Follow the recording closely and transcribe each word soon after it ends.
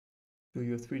Do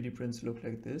your 3D prints look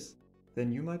like this?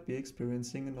 Then you might be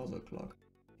experiencing a nozzle clog.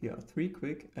 Here are 3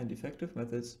 quick and effective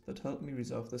methods that help me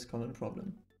resolve this common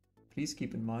problem. Please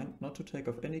keep in mind not to take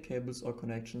off any cables or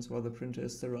connections while the printer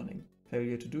is still running.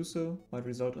 Failure to do so might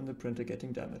result in the printer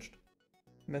getting damaged.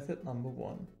 Method number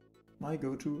 1. My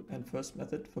go-to and first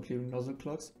method for clearing nozzle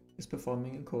clogs is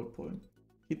performing a cold pulling.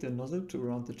 Heat the nozzle to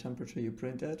around the temperature you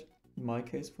print at. In my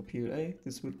case, for PLA,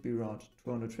 this would be around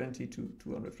 220 to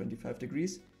 225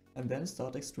 degrees, and then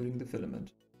start extruding the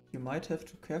filament. You might have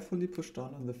to carefully push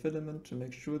down on the filament to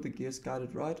make sure the gears guide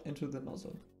it right into the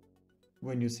nozzle.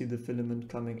 When you see the filament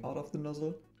coming out of the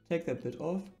nozzle, take that bit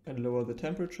off and lower the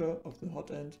temperature of the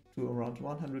hot end to around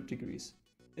 100 degrees.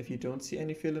 If you don't see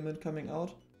any filament coming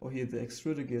out or hear the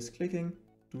extruder gears clicking,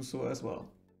 do so as well.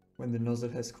 When the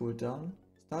nozzle has cooled down,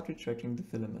 start retracting the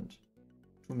filament.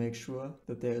 To make sure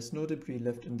that there is no debris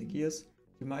left in the gears,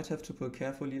 you might have to pull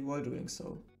carefully while doing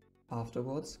so.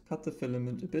 Afterwards, cut the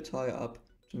filament a bit higher up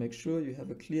to make sure you have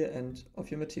a clear end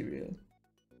of your material.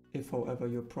 If however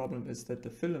your problem is that the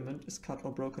filament is cut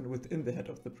or broken within the head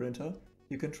of the printer,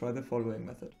 you can try the following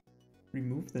method.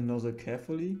 Remove the nozzle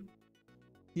carefully,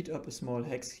 heat up a small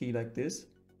hex key like this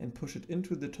and push it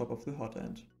into the top of the hot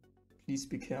end. Please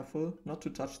be careful not to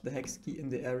touch the hex key in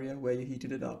the area where you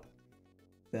heated it up.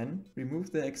 Then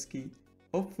remove the hex key,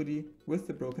 hopefully with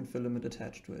the broken filament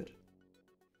attached to it.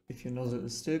 If your nozzle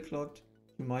is still clogged,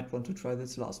 you might want to try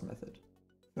this last method.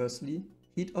 Firstly,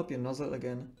 heat up your nozzle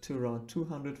again to around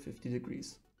 250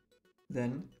 degrees.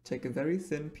 Then take a very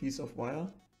thin piece of wire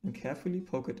and carefully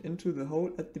poke it into the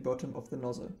hole at the bottom of the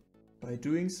nozzle. By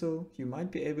doing so, you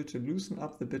might be able to loosen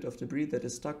up the bit of debris that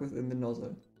is stuck within the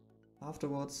nozzle.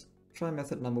 Afterwards, try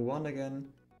method number 1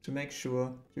 again to make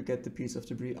sure you get the piece of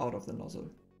debris out of the nozzle.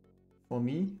 For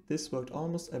me, this worked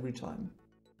almost every time.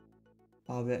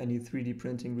 Are there any 3D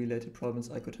printing related problems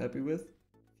I could help you with?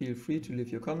 Feel free to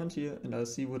leave your comment here and I'll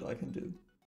see what I can do.